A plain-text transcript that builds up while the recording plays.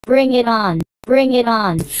Bring it on. Bring it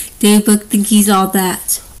on. Daybook think he's all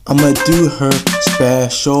that. I'ma do her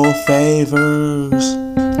special favors.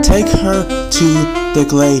 Take her to the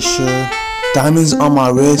glacier. Diamonds on my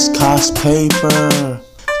wrist cost paper.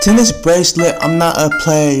 Tennis bracelet, I'm not a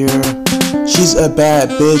player. She's a bad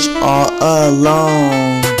bitch all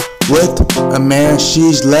alone. With a man,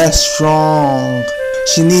 she's less strong.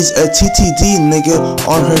 She needs a TTD nigga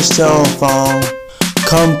on her cell phone.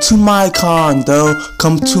 Come to my condo,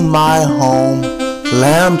 come to my home.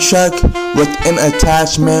 Lamb truck with an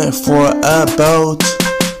attachment for a boat.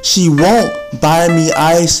 She won't buy me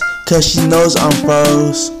ice cause she knows I'm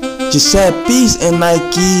froze. Giuseppe's and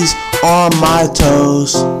Nikes on my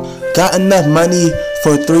toes. Got enough money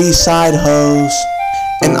for 3 side hoes.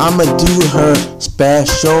 And I'ma do her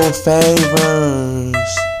special favors.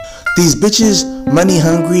 These bitches money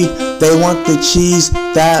hungry, they want the cheese,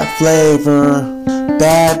 that flavor.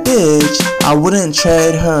 Bad bitch, I wouldn't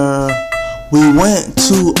trade her. We went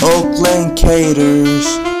to Oakland Caters.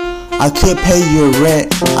 I could pay your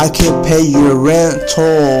rent, I could pay your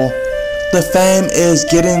rental. The fame is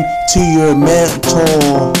getting to your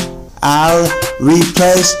mental. I'll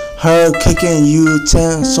replace her cooking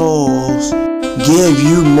utensils. Give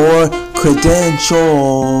you more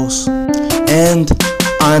credentials. And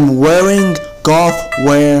I'm wearing golf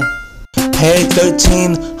wear. Paid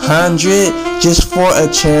 $1,300 just for a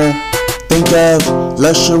chair. Think of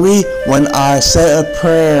luxury when I say a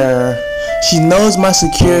prayer. She knows my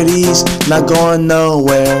security's not going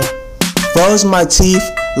nowhere. Froze my teeth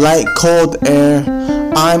like cold air.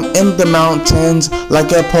 I'm in the mountains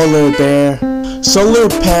like a polar bear. Solar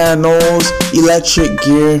panels, electric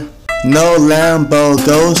gear. No Lambo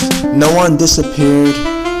ghost, no one disappeared.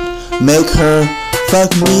 Make her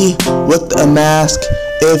fuck me with a mask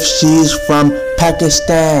if she's from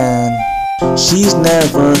Pakistan. She's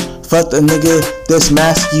never fucked a nigga this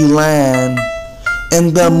masculine.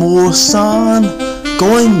 In the Mulsanne,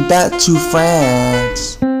 going back to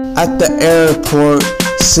France. At the airport,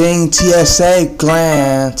 seeing TSA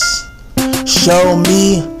glance. Show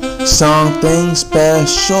me something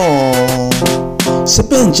special.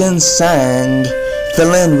 Sipping ginseng,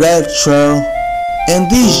 feeling retro. And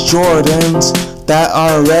these Jordans that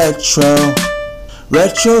are retro.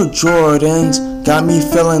 Retro Jordans got me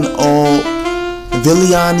feeling old.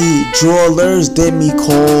 Villani Jewelers did me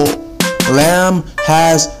cold. Lamb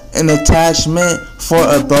has an attachment for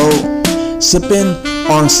a boat. Sipping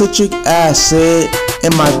on citric acid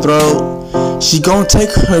in my throat. She gon'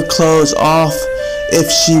 take her clothes off if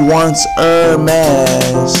she wants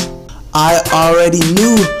Hermes. I already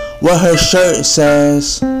knew what her shirt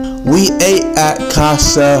says. We ate at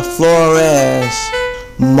Casa Flores.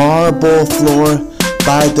 Marble floor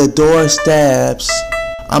by the doorsteps.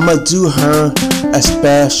 I'ma do her a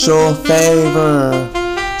special favor.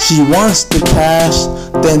 She wants the cash,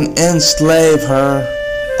 then enslave her.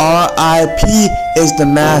 R.I.P. is the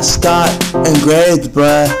mascot engraved,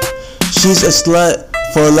 bruh. She's a slut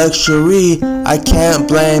for luxury, I can't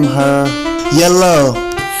blame her. Yellow.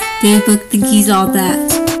 Daybook think he's all that.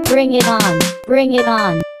 Bring it on. Bring it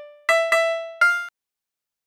on.